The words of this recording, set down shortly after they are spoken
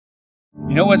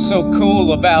You know what's so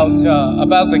cool about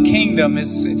the kingdom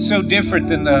is it's so different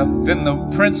than the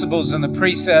principles and the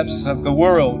precepts of the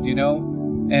world, you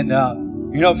know. And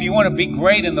you know, if you want to be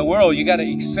great in the world, you got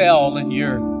to excel in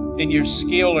your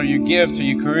skill or your gift or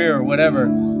your career or whatever.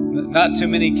 Not too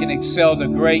many can excel to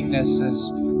greatness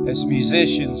as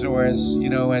musicians or as, you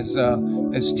know,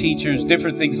 as teachers,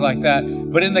 different things like that.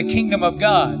 But in the kingdom of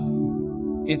God,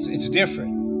 it's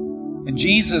different. And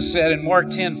Jesus said in Mark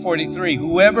 10:43,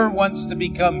 whoever wants to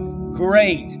become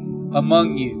great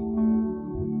among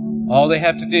you, all they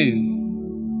have to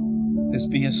do is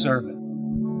be a servant.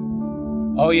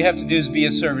 All you have to do is be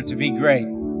a servant to be great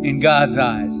in God's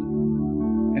eyes.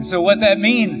 And so what that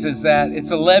means is that it's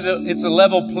a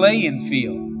level playing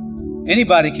field.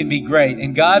 Anybody can be great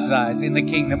in God's eyes in the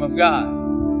kingdom of God.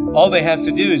 All they have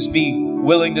to do is be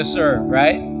willing to serve,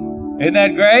 right? Isn't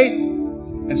that great?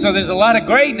 And so there's a lot of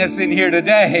greatness in here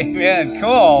today. Man,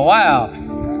 cool. Wow.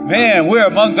 Man, we're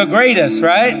among the greatest,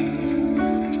 right?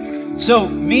 So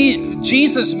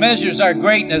Jesus measures our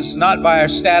greatness not by our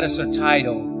status or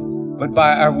title, but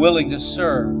by our willing to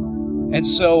serve. And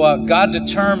so God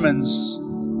determines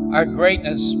our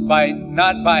greatness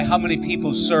not by how many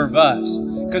people serve us.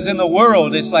 Because in the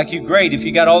world, it's like you're great if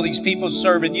you got all these people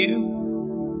serving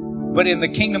you. But in the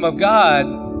kingdom of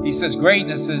God, He says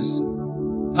greatness is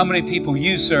how many people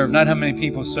you serve, not how many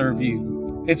people serve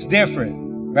you. It's different,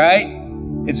 right?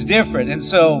 It's different. And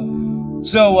so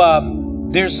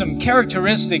there's some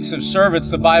characteristics of servants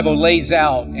the Bible lays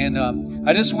out. And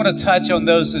I just want to touch on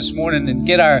those this morning and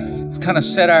kind of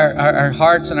set our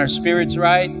hearts and our spirits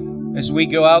right as we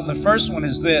go out. And the first one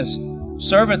is this: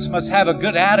 servants must have a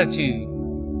good attitude.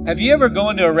 Have you ever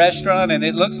gone to a restaurant and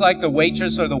it looks like the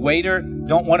waitress or the waiter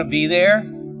don't want to be there?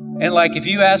 And like if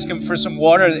you ask them for some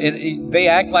water, they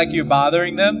act like you're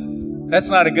bothering them. That's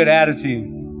not a good attitude,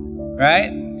 right?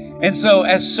 And so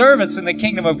as servants in the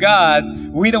kingdom of God,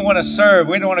 we don't want to serve.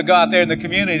 We don't want to go out there in the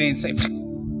community and say,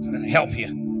 I'm going to help you.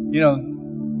 You know,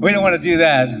 we don't want to do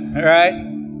that, all right?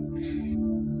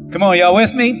 Come on, y'all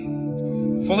with me?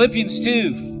 Philippians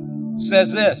 2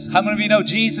 says this. How many of you know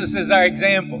Jesus is our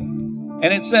example?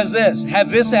 And it says this: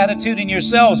 have this attitude in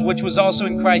yourselves, which was also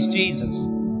in Christ Jesus,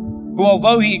 who,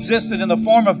 although He existed in the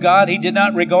form of God, He did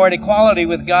not regard equality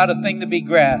with God a thing to be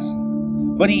grasped.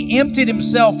 But He emptied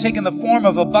Himself, taking the form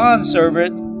of a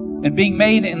bondservant, and being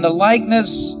made in the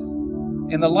likeness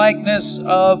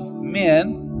of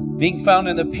men, being found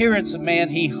in the appearance of man,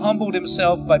 He humbled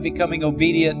Himself by becoming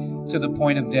obedient to the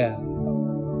point of death.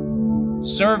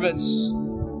 Servants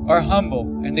are humble,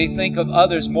 and they think of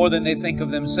others more than they think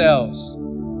of themselves.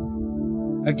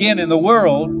 Again, in the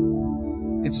world,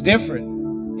 it's different.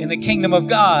 In the kingdom of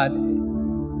God,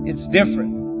 it's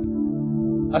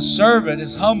different. A servant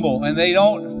is humble, and they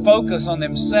don't focus on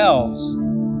themselves.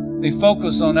 They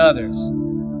focus on others.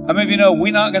 How many of you know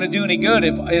we're not going to do any good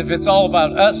if it's all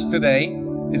about us today?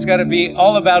 It's got to be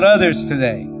all about others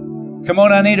today. Come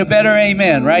on, I need a better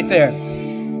amen right there.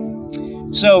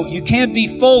 So you can't be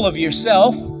full of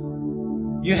yourself.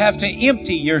 You have to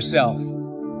empty yourself.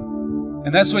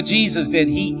 And that's what Jesus did.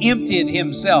 He emptied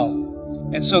Himself.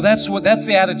 And so that's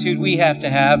the attitude we have to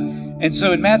have. And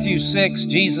so in Matthew 6,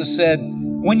 Jesus said,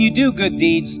 when you do good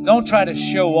deeds, don't try to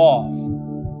show off.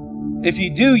 If you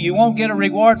do, you won't get a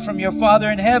reward from your Father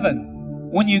in heaven.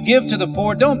 When you give to the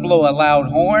poor, don't blow a loud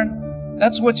horn.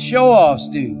 That's what show-offs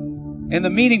do in the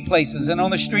meeting places and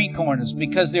on the street corners,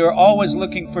 because they are always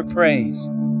looking for praise.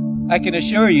 I can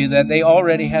assure you that they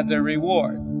already have their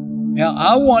reward. Now,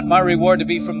 I want my reward to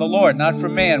be from the Lord, not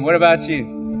from man. What about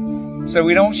you? So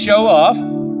we don't show off.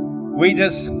 We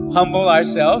just humble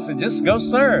ourselves and just go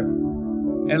serve.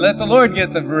 And let the Lord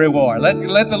get the reward.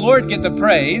 Let the Lord get the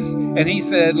praise. And He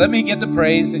said, let me get the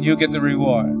praise and you'll get the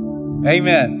reward.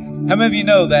 Amen. How many of you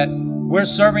know that we're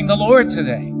serving the Lord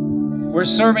today? We're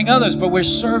serving others, but we're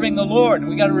serving the Lord. And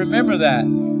we got to remember that.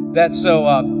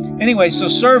 Anyway, so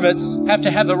servants have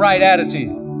to have the right attitude.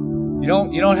 You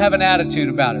don't have an attitude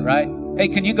about it, right? Hey,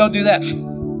 can you go do that?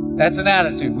 That's an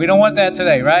attitude. We don't want that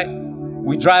today, right?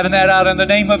 We're driving that out in the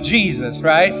name of Jesus,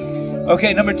 right?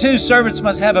 Okay, number 2, servants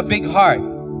must have a big heart.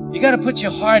 You got to put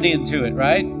your heart into it,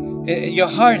 right? Your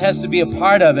heart has to be a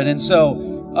part of it. And so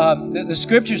the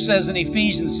scripture says in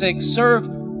Ephesians 6, serve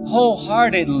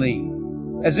wholeheartedly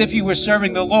as if you were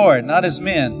serving the Lord, not as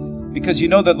men, because you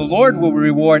know that the Lord will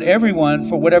reward everyone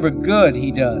for whatever good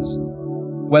he does,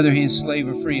 whether he is slave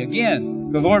or free.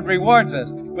 Again, the Lord rewards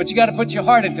us, but you got to put your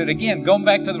heart into it. Again, going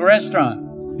back to the restaurant,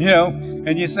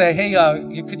 and you say, hey,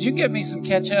 could you get me some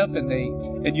ketchup?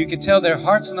 And you can tell their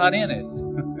heart's not in it.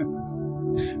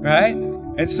 Right?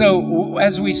 And so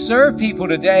as we serve people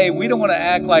today, we don't want to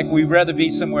act like we'd rather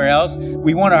be somewhere else.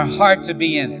 We want our heart to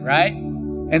be in it, right?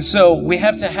 And so we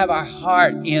have to have our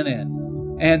heart in it.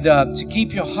 And to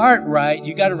keep your heart right,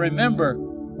 you got to remember,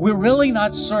 we're really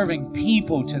not serving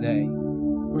people today.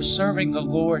 We're serving the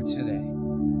Lord today.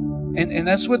 And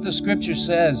that's what the scripture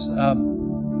says.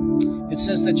 It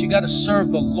says that you got to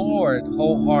serve the Lord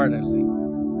wholeheartedly.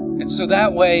 And so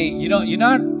that way,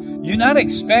 you're not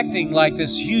expecting like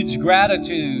this huge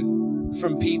gratitude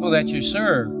from people that you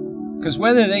serve. Because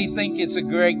whether they think it's a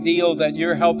great deal that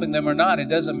you're helping them or not, it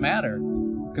doesn't matter.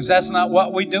 Because that's not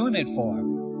what we're doing it for.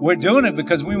 We're doing it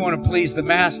because we want to please the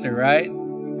Master, right?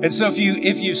 And so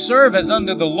if you serve as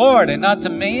unto the Lord and not to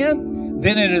man,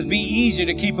 then it'll be easier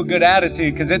to keep a good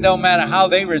attitude, because it don't matter how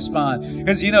they respond.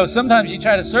 Because, sometimes you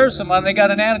try to serve someone, they got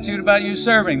an attitude about you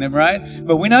serving them, right?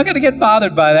 But we're not going to get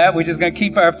bothered by that. We're just going to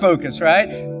keep our focus,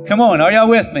 right? Come on, are y'all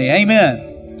with me?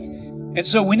 Amen. And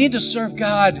so we need to serve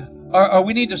God, or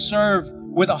we need to serve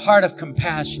with a heart of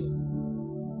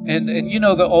compassion. And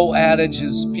the old adage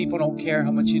is people don't care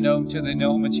how much you know until they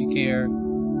know how much you care.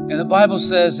 And the Bible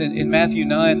says in Matthew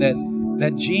 9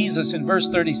 that Jesus, in verse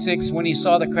 36, when he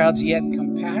saw the crowds, he had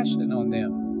compassion on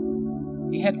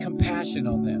them. He had compassion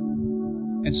on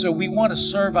them. And so we want to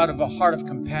serve out of a heart of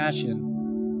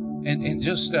compassion and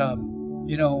just,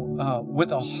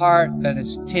 with a heart that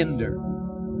is tender,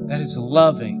 that is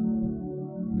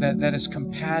loving, that is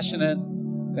compassionate,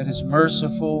 that is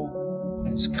merciful,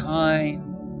 that is kind,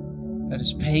 that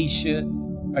is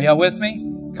patient. Are y'all with me?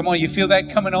 Come on, you feel that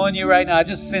coming on you right now? I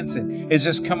just sense it. It's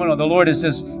just coming on. The Lord is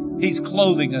just, He's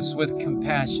clothing us with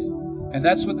compassion. And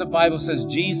that's what the Bible says.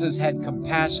 Jesus had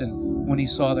compassion when He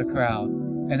saw the crowd.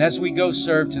 And as we go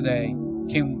serve today,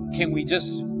 can we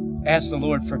just ask the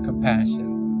Lord for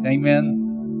compassion? Amen.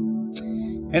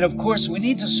 And of course, we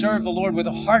need to serve the Lord with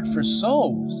a heart for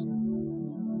souls.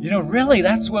 Really,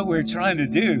 that's what we're trying to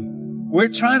do. We're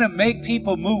trying to make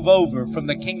people move over from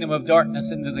the kingdom of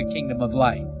darkness into the kingdom of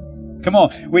light. Come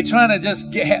on. We're trying to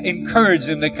just encourage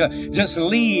them to just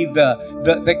leave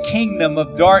the kingdom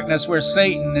of darkness where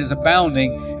Satan is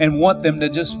abounding and want them to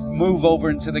just move over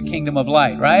into the kingdom of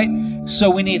light, right? So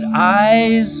we need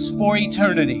eyes for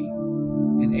eternity.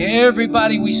 And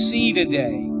everybody we see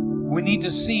today, we need to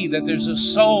see that there's a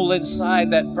soul inside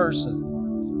that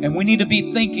person. And we need to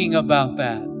be thinking about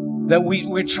that. That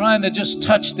we're trying to just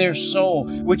touch their soul.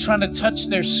 We're trying to touch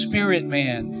their spirit,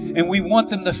 man. And we want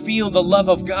them to feel the love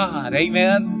of God.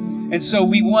 Amen. And so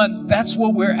that's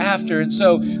what we're after. And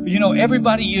so,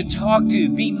 everybody you talk to,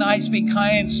 be nice, be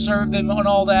kind, serve them on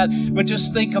all that. But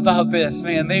just think about this,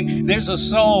 man. There's a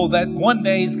soul that one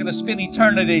day is going to spend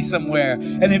eternity somewhere.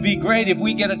 And it'd be great if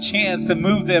we get a chance to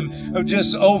move them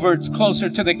just over closer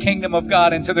to the kingdom of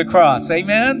God and to the cross.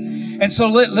 Amen. And so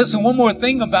listen, one more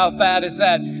thing about that is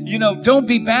that, don't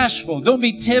be bashful. Don't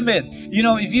be timid.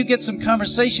 If you get some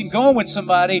conversation going with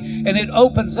somebody and it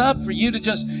opens up for you to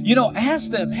just,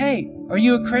 ask them, hey, are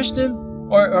you a Christian?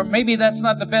 Or maybe that's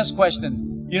not the best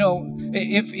question.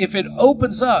 If it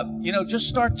opens up, just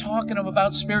start talking to them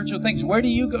about spiritual things. Where do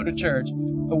you go to church?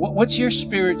 What's your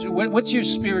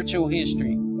spiritual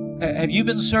history? Have you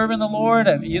been serving the Lord?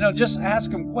 Just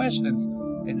ask them questions.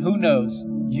 And who knows?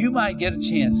 You might get a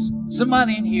chance.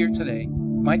 Somebody in here today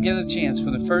might get a chance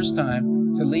for the first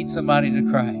time to lead somebody to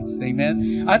Christ.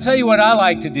 Amen. I tell you what I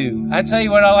like to do.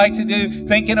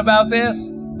 Thinking about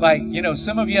this. Like,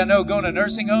 some of you I know going to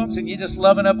nursing homes and you're just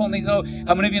loving up on these old.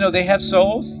 How many of you know they have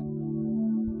souls?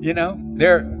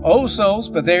 They're old souls,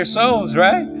 but they're souls,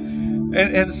 right?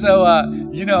 And so,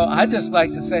 I just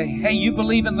like to say, hey, you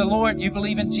believe in the Lord? You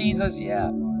believe in Jesus?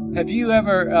 Yeah. Have you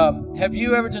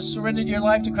ever just surrendered your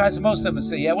life to Christ? And most of them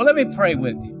say, yeah. Well, let me pray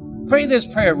with you. Pray this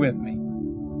prayer with me.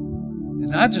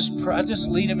 And I just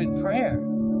lead them in prayer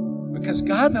because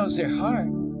God knows their heart,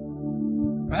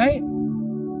 right?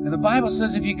 And the Bible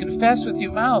says if you confess with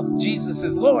your mouth, Jesus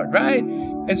is Lord, right?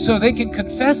 And so they can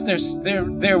confess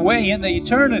their way into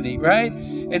eternity, right?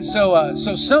 And so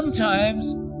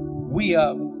sometimes we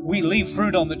leave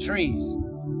fruit on the trees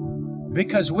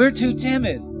because we're too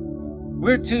timid.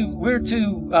 We're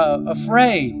too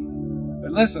afraid.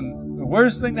 But listen, the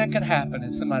worst thing that could happen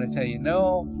is somebody tell you,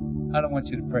 no, I don't want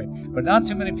you to pray. But not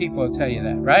too many people will tell you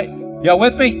that, right? Y'all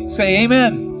with me? Say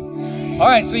amen. All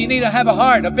right, so you need to have a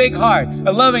heart, a big heart,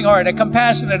 a loving heart, a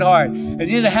compassionate heart. And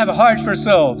you need to have a heart for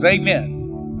souls.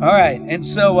 Amen. All right, and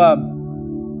so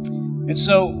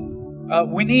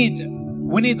we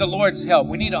need the Lord's help.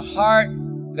 We need a heart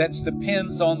that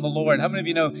depends on the Lord. How many of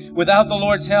you know without the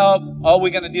Lord's help, all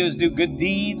we're going to do is do good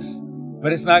deeds,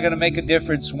 but it's not going to make a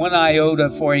difference one iota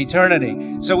for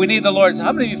eternity. So we need the Lord's.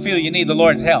 How many of you feel you need the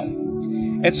Lord's help?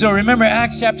 And so remember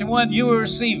Acts chapter 1, you will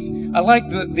receive, I like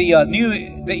the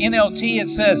NLT, it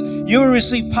says, you will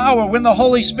receive power when the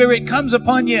Holy Spirit comes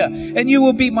upon you, and you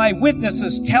will be my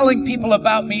witnesses, telling people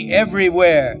about me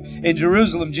everywhere, in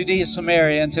Jerusalem, Judea,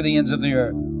 Samaria, and to the ends of the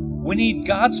earth. We need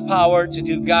God's power to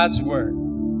do God's work.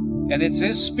 And it's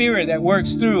His Spirit that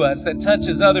works through us, that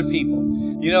touches other people.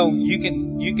 You know, you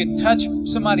can touch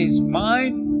somebody's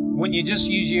mind when you just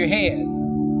use your head.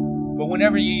 But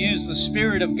whenever you use the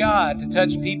Spirit of God to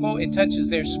touch people, it touches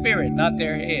their spirit, not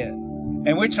their head.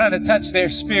 And we're trying to touch their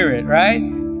spirit, right?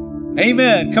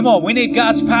 Amen. Come on. We need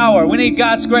God's power. We need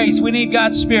God's grace. We need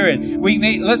God's Spirit. We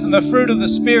need, listen, the fruit of the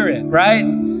Spirit, right?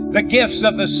 The gifts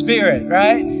of the Spirit,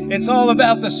 right? It's all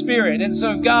about the Spirit. And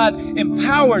so if God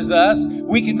empowers us,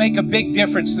 we can make a big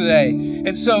difference today.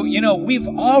 And so, you know, we've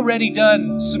already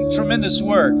done some tremendous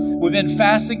work. We've been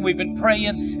fasting, we've been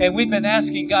praying, and we've been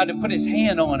asking God to put His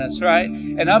hand on us, right?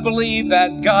 And I believe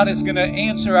that God is going to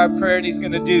answer our prayer, and He's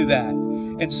going to do that.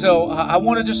 And so I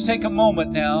want to just take a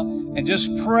moment now and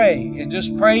just pray, and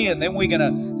then we're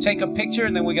going to take a picture,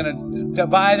 and then we're going to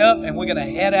divide up, and we're going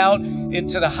to head out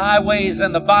into the highways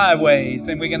and the byways,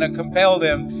 and we're going to compel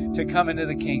them to come into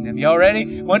the kingdom. Y'all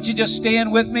ready? Why don't you just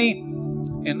stand with me?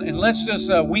 And let's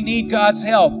just, we need God's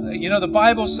help. You know, the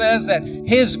Bible says that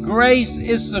His grace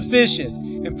is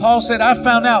sufficient. And Paul said, I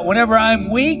found out whenever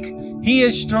I'm weak, He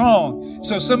is strong.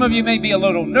 So some of you may be a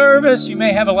little nervous. You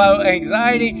may have a lot of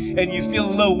anxiety and you feel a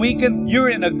little weakened. You're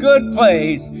in a good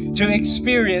place to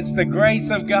experience the grace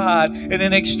of God in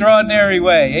an extraordinary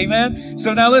way. Amen.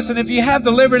 So now listen, if you have the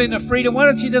liberty and the freedom, why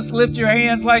don't you just lift your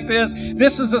hands like this?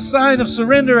 This is a sign of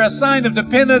surrender, a sign of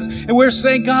dependence. And we're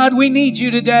saying, God, we need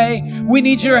you today. We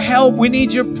need your help. We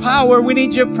need your power. We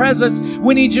need your presence.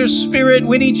 We need your Spirit.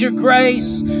 We need your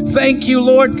grace. Thank you,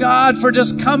 Lord God, for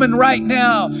just coming right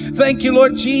now. Thank you,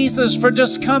 Lord Jesus, for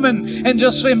just coming and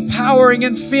just empowering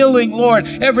and filling, Lord,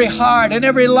 every heart and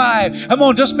every life. Come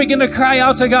on, just begin to cry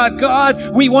out to God.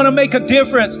 God, we want to make a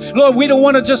difference. Lord, we don't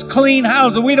want to just clean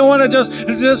houses. We don't want to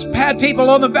just pat people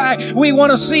on the back. We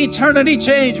want to see eternity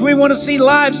change. We want to see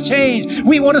lives change.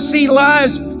 We want to see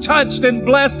lives touched and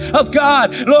blessed of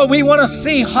God. Lord, we want to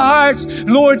see hearts,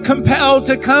 Lord, compelled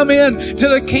to come in to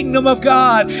the kingdom of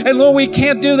God. And Lord, we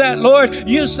can't do that. Lord,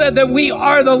 you said that we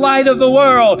are the light of the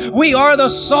world. We are the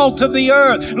salt of the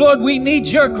earth. Lord, we need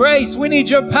your grace. We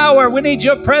need your power. We need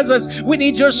your presence. We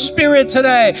need your Spirit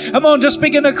today. Come on, just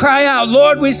begin to cry out.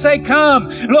 Lord, we say, come.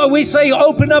 Lord, we say,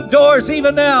 open up doors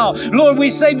even now. Lord, we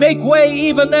say, make way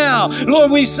even now. Lord,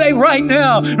 we say right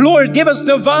now, Lord, give us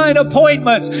divine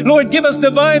appointments. Lord, give us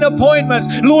divine appointments.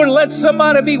 Lord, let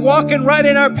somebody be walking right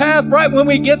in our path right when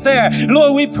we get there.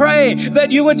 Lord, we pray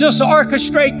that you would just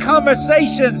orchestrate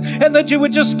conversations and that you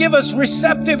would just give us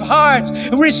receptive hearts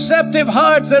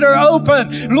that are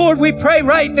open. Lord, we pray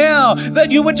right now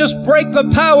that you would just break the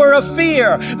power of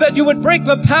fear, that you would break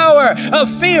the power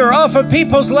of fear off of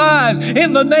people's lives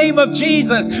in the name of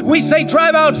Jesus. We say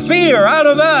drive out fear out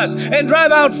of us and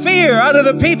drive out fear out of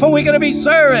the people we're going to be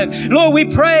serving. Lord, we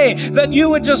pray that you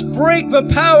would just break the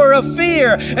power of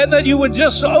fear and that you would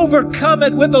just overcome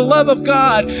it with the love of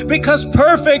God, because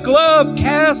perfect love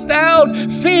casts out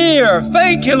fear.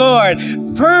 Thank you, Lord.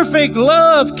 Perfect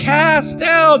love casts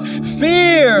out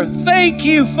fear. Thank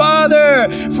you, Father,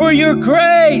 for your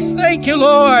grace. Thank you,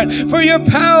 Lord, for your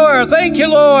power. Thank you,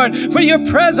 Lord, for your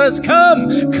presence. Come,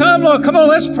 Lord. Come on,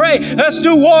 let's pray. Let's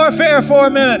do warfare for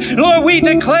a minute. Lord, we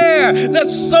declare that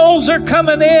souls are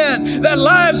coming in, that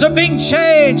lives are being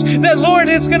changed, that, Lord,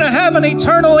 it's going to have an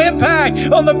eternal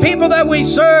impact on the people that we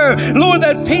serve. Lord,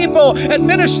 that people,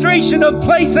 administration of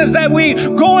places that we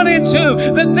going into,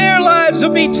 that their lives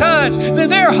will be touched, that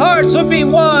their hearts will be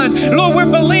won. Lord,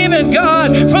 we're believing,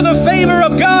 God, for the favor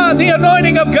of God, the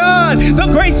anointing of God, the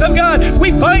grace of God.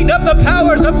 We bind up the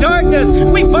powers of darkness.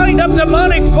 We bind up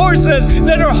demonic forces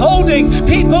that are holding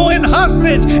people in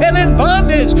hostage and in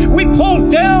bondage. We pull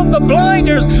down the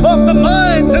blinders off the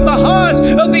minds and the hearts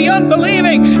of the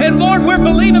unbelieving. And Lord, we're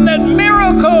believing that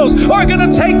miracles are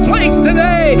going to take place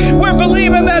today. We're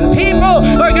believing that people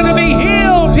are going to be healed.